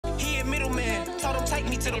take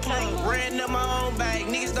me to the plug. Ran up my own bag,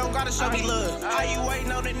 niggas don't gotta show me love. How you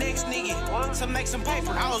waiting on the next nigga to make some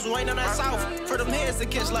paper? I was waiting on that south for them heads to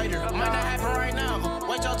catch later. Might not happen right now,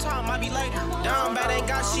 wait your time, might be later. Down bad ain't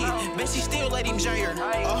got shit, bet she still let him jay her.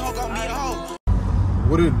 A hoe gon' be a hoe.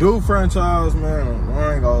 What it do, franchise, man?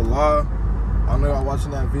 I ain't gonna lie. I know y'all watching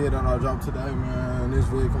that video that I dropped today, man. This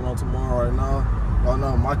video coming out tomorrow right now. Y'all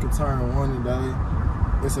know Micah turned 1 today.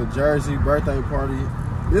 It's a jersey birthday party.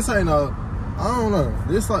 This ain't a, I don't know.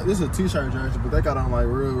 This a t-shirt jersey, but they got on like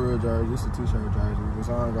real jersey. It's a t-shirt jersey, which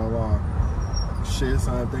I ain't gonna lie. Shit,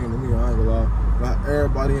 same thing to me, I ain't gonna lie. Got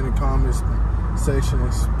everybody in the comments section,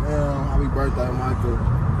 spam, happy birthday, Micah.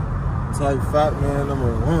 Type fat man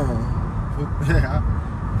 #1.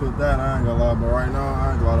 Put that, I ain't gonna lie. But right now,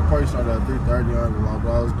 I ain't gonna lie. The party started at 3:30, I ain't gonna lie.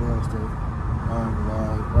 But I was doing stuff. I ain't gonna lie, I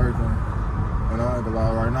was working. And I ain't gonna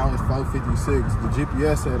lie, right now it's 4:56. The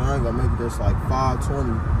GPS said I ain't gonna make it there, it's like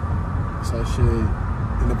 5:20. So shit,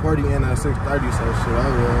 and the party ended at 6:30, so shit,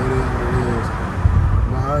 oh well, it is what it is.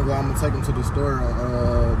 But I ain't gonna, I'm gonna take him to the store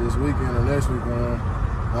this weekend or next weekend.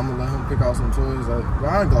 I'm gonna let him pick out some toys. Like, but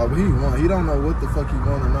I ain't gonna, but he don't know what the fuck he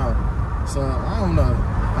want or not. So I don't know.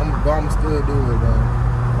 I'm still do it though.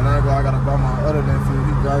 And I ain't gonna, I gotta buy my other nephew.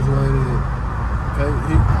 He graduated. Okay,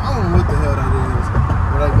 I don't know what the hell that is.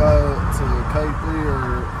 But I go to K3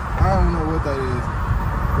 or I don't know what that is.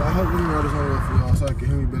 But I hope he wrote this one for y'all so I can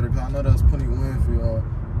hear me better. Cause I know that's plenty win for y'all.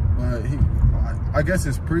 But I guess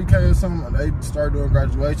it's pre-K or something. They start doing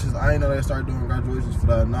graduations. I ain't know they started doing graduations for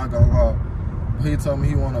that. Not gonna lie. But he told me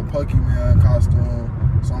he wanted a Pokemon costume,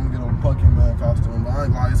 so I'm gonna get him a Pokemon costume. But I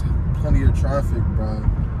ain't gonna lie, it's plenty of traffic, bro.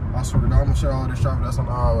 I swear to God, I'm gonna show all this traffic that's on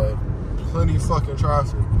the highway. Plenty fucking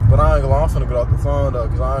traffic. But I ain't gonna lie, I'm finna get off the phone though,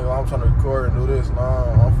 cause I ain't gonna lie, I'm trying to record and do this.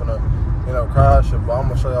 Nah, I'm finna end up crashing. But I'm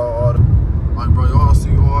gonna show y'all all the, like, bro, y'all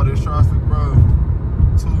see all this traffic, bro.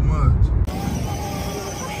 Too much.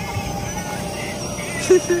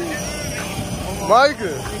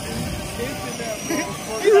 Micah.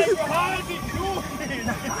 He's like, how is he doing?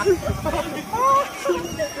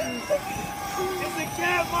 It's a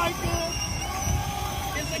cat, Micah.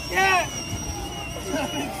 It's a cat.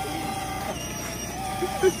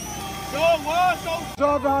 Don't watch, don't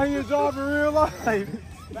Job out here, job in real life.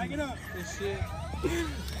 back it up. This shit.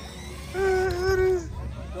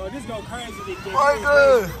 Bro, this go crazy.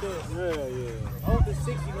 Micah. Yeah. Over the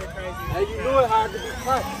 60 went crazy. Hey, you know it hard to be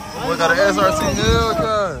cut. We got an SRT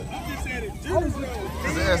Hellcat. I'm just saying it. Juice though.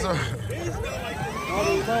 It's an SR. It's not like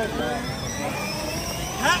that.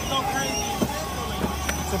 Hat go crazy.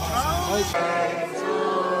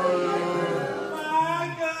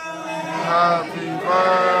 Happy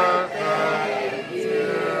birthday,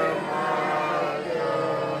 dear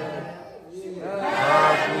Micah.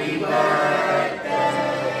 Happy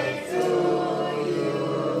birthday to you.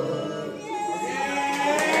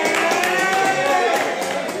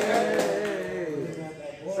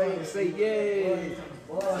 Say yay.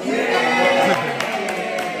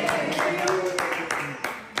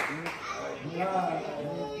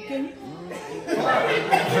 I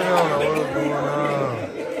don't know what's going on.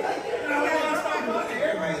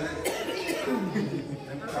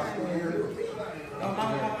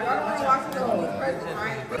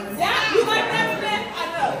 You like that?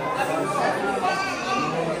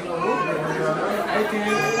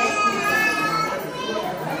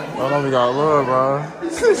 I know we got love, bro.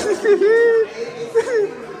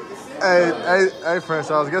 hey,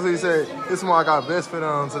 franchise. Guess what you said? This is my I got best fit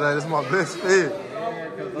on today. This is my best fit.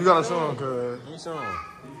 You gotta show him, cuz. You show him.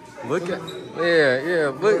 Look at,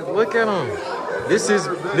 look at him. This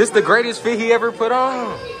the greatest fit he ever put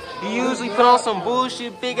on. He usually put on some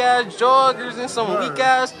bullshit big ass joggers and some weak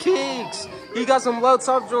ass kicks. He got some low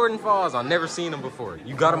top Jordan falls. I've never seen him before.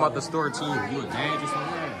 You got him out the store too. You a dangerous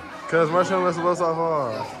man. Cuz my show was low top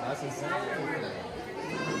falls. That's insane.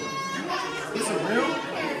 This is real?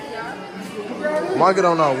 Micah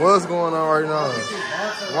don't know what's going on right now.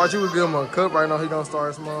 Watch you give him a cup right now, he gonna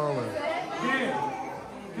start smiling.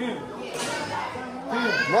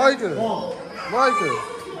 Micah.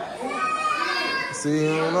 See, he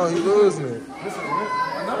don't know, he losing it.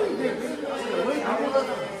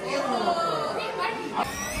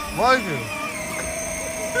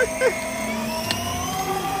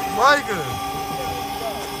 Micah.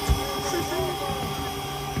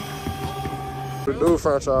 The new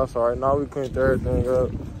franchise, so right now we cleaned everything up.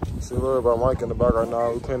 See a little about Mike in the back right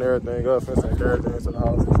now. We cleaned everything up, fencing everything to the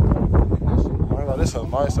house. I ain't know, this is a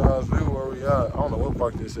nice ass view where we at. I don't know what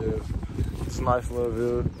park this is. It's a nice little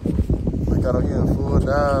view. I got him here in full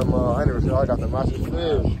dime. I ain't never seen I got the matching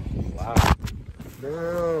crib. Wow.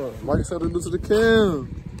 Damn. Mike said to do to the cam.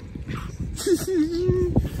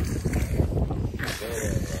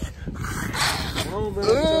 on, bro.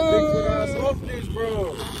 Get your big foot ass off this,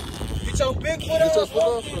 bro. Get your big foot ass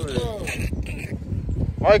off this, bro.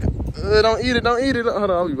 Mike, don't eat it, don't eat it. Hold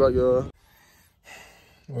on, I'll be back, y'all.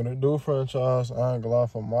 When they do franchise, I ain't gonna lie,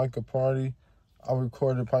 for Micah party, I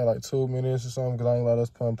recorded probably like 2 minutes or something because I ain't let us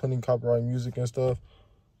put any copyright music and stuff.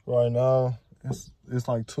 Right now, it's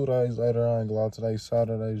like 2 days later. I ain't gonna lie, today's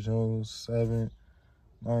Saturday, June 7th.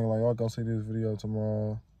 I ain't like, y'all gonna see this video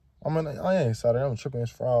tomorrow. I mean, I ain't Saturday, I'm tripping,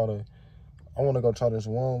 it's Friday. I wanna go try this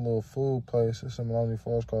one little food place. It's in Miami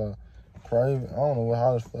Falls called Craven. I don't know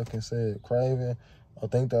how it's fucking said. Craven. I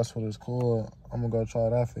think that's what it's called. I'm gonna go try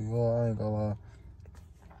that for y'all. I ain't gonna lie.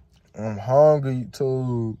 I'm hungry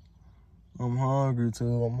too. I'm hungry.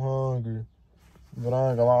 But I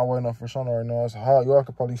ain't gonna lie, I'm waiting up for Shana right now. It's hot. Y'all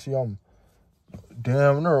can probably see I'm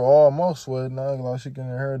damn near almost sweating. I ain't gonna lie, she getting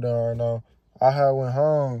her hair done right now. I had went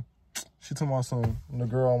home. She told me something. The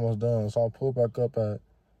girl almost done. So I pulled back up at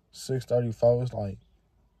 6:34. It's like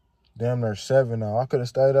damn near 7 now. I could have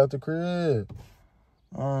stayed at the crib.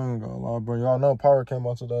 I ain't gonna lie, bro. Y'all know power came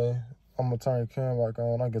out today. I'm gonna turn the camera back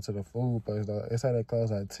on when I get to the food place, though. It said it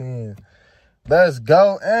closed at 10. Let's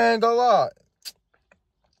go. Ain't gonna lie.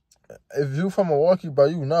 If you from Milwaukee, bro,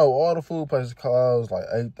 you know all the food places close like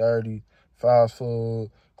 8:30. Fast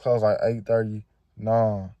food close like 8:30.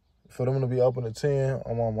 Nah. For them to be open at 10,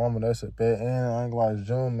 on my mama, that's a bet. And I ain't gonna lie, it's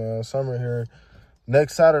June, man. Summer here.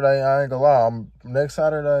 Next Saturday, I ain't gonna lie. Next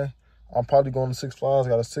Saturday, I'm probably going to Six Flags.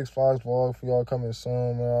 Got a Six Flags vlog for y'all coming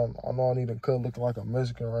soon, man. I know I need a cut looking like a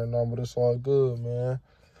Mexican right now, but it's all good, man.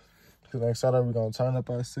 Because next Saturday, we're going to turn up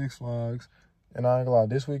at Six Flags. And I ain't gonna lie,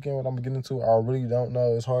 this weekend, what I'm getting into, I really don't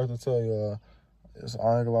know. It's hard to tell y'all. I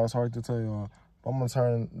ain't gonna lie, it's hard to tell y'all. I'm going to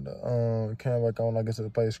turn the camera back on when I get to the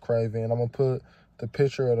place Craven. I'm going to put the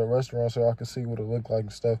picture of the restaurant so I can see what it look like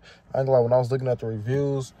and stuff. I ain't gonna lie, when I was looking at the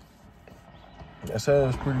reviews, I said it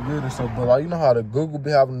was pretty good and stuff, but like, you know how the Google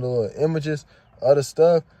be having the little images of the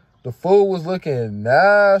stuff? The food was looking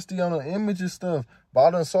nasty on the images stuff, but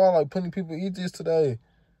I done saw like plenty of people eat this today.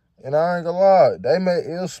 And I ain't gonna lie, they made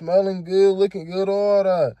it smelling good, looking good, all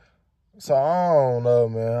that. So I don't know,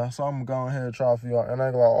 man. So I'm gonna go ahead and try for y'all. And I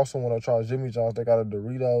ain't gonna lie, I also want to try Jimmy John's. They got a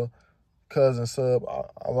Dorito cousin sub.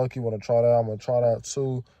 I lucky want to try that. I'm gonna try that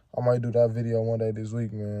too. I might do that video one day this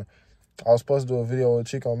week, man. I was supposed to do a video with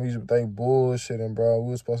Chico Music, but they bullshitting, bro.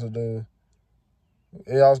 We was supposed to do.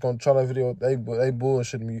 Yeah, I was gonna try that video. They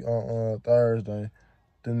bullshitting me on Thursday.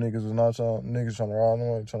 Them niggas was not trying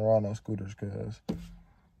to ride no scooters, cause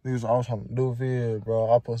niggas I was trying to do a video, bro.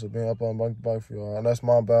 I supposed to be up on bike for y'all, and that's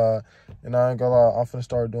my bad. And I ain't gonna lie, I'm finna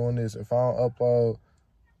start doing this. If I don't upload,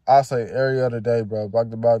 I say every other day, bro. Back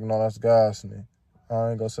to back, no, that's gassing. I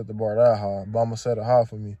ain't gonna set the bar that high, but I'm gonna set it high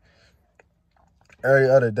for me. Every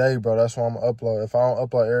other day, bro. That's why I'm gonna upload. If I don't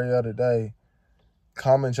upload every other day,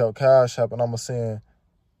 comment your Cash App, and I'm gonna send.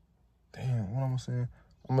 Damn, what I'm gonna send?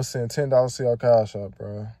 I'm gonna send $10 to your Cash App,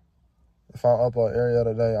 bro. If I don't upload every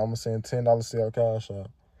other day, I'm gonna send $10 to your Cash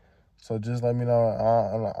App. So just let me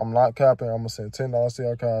know. I'm not capping. I'm gonna send $10 to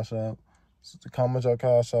your Cash App. So comment your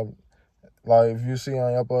Cash App. Like if you see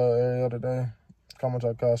I upload every other day, comment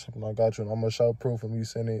your Cash App, and I got you. And I'm gonna show proof of me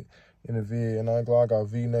sending it in the vid. And I got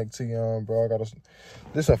V-neck tee on, bro. I got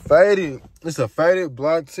this a faded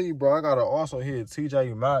black tee, bro. I gotta also hit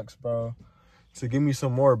TJ Maxx, bro, to give me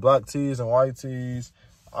some more black tees and white tees.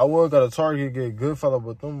 I would go to Target get Goodfella,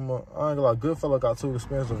 but them I ain't gonna lie, Goodfella got too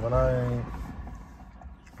expensive, and I ain't.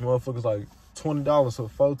 Motherfuckers like $20 for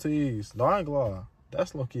 4 tees. No, I ain't gonna lie.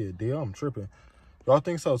 That's lucky a deal. I'm tripping. Y'all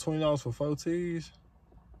think so? $20 for 4 tees?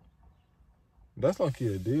 That's lucky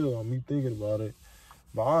a deal on me thinking about it.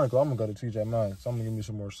 But I ain't gonna, I'm gonna go to TJ Maxx. I'm gonna give me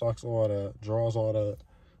some more socks, all that, drawers, all that.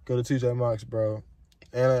 Go to TJ Maxx, bro.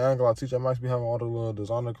 And I ain't gonna lie, TJ Maxx be having all the little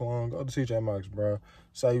designer cologne. Go to TJ Maxx, bro.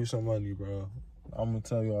 Save you some money, bro. I'm gonna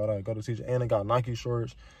tell you all that. Go to TJ. And they got Nike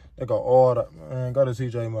shorts. They got all that. Man, go to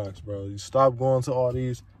TJ Maxx, bro. You stop going to all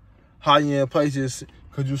these high-end places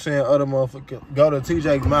because you saying other motherfuckers. Go to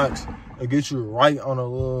TJ Maxx and get you right on the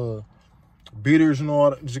little beaters and all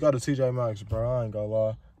that. Just go to TJ Maxx, bro. I ain't gonna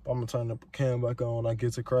lie. I'm gonna turn the cam back on when I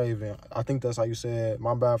get to Craven. I think that's how you said.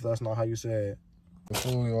 My bad if that's not how you said.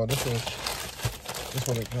 Cool, y'all. This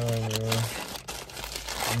what it comes, man.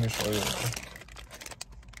 Let me show you.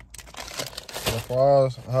 The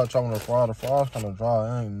fries, I had trouble with the fries. The fries kind of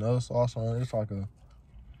dry. It ain't no sauce on it. It's like a.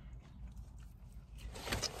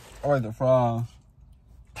 I like the fries.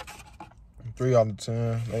 3 out of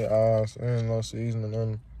 10. They eyes. Ain't no seasoning.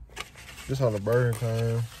 Nothing. This how the burger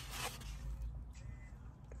came.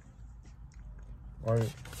 Right.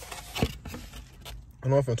 I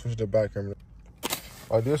know if I twist the back camera.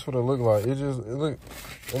 Like this what it look like. It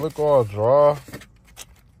look all dry.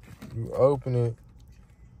 You open it,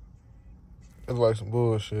 It's like some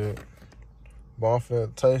bullshit. But I'm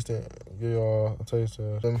finna taste it. Give y'all a taste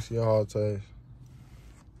test. Let me see how it tastes.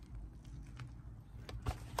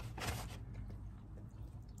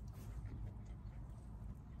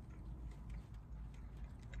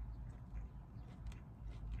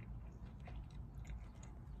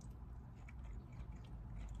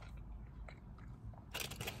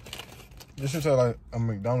 This should taste like a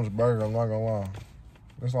McDonald's burger, I'm not gonna lie.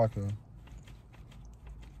 It's like a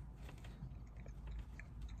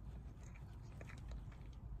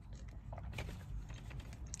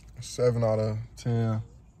 7 out of 10.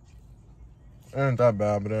 It ain't that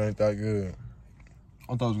bad, but it ain't that good.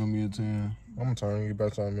 I thought it was gonna be a 10. I'm gonna turn and get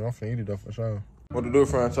back to me. I'm finna eat it though for sure. What to do,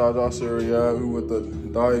 franchise? Y'all see where we at? We with the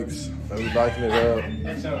dykes, and we dyking it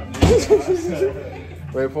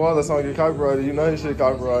up. Wait, Paul, that song get copyrighted. You know his shit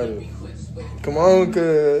copyrighted. Come on,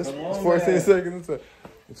 cuz. It's 14 seconds.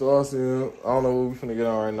 It's awesome. I don't know what we finna get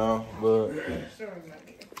on right now, but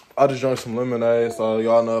I just drank some lemonade, so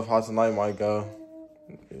y'all know if hot tonight might go.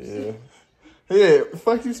 Yeah. Yeah,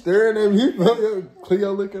 fuck you staring at me, bro. Yo,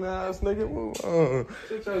 Cleo looking ass, nigga. Move on.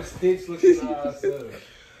 Shut your stitch looking ass up.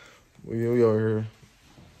 We over here.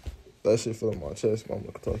 That shit feel in my chest, but I'm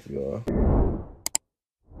gonna talk to y'all.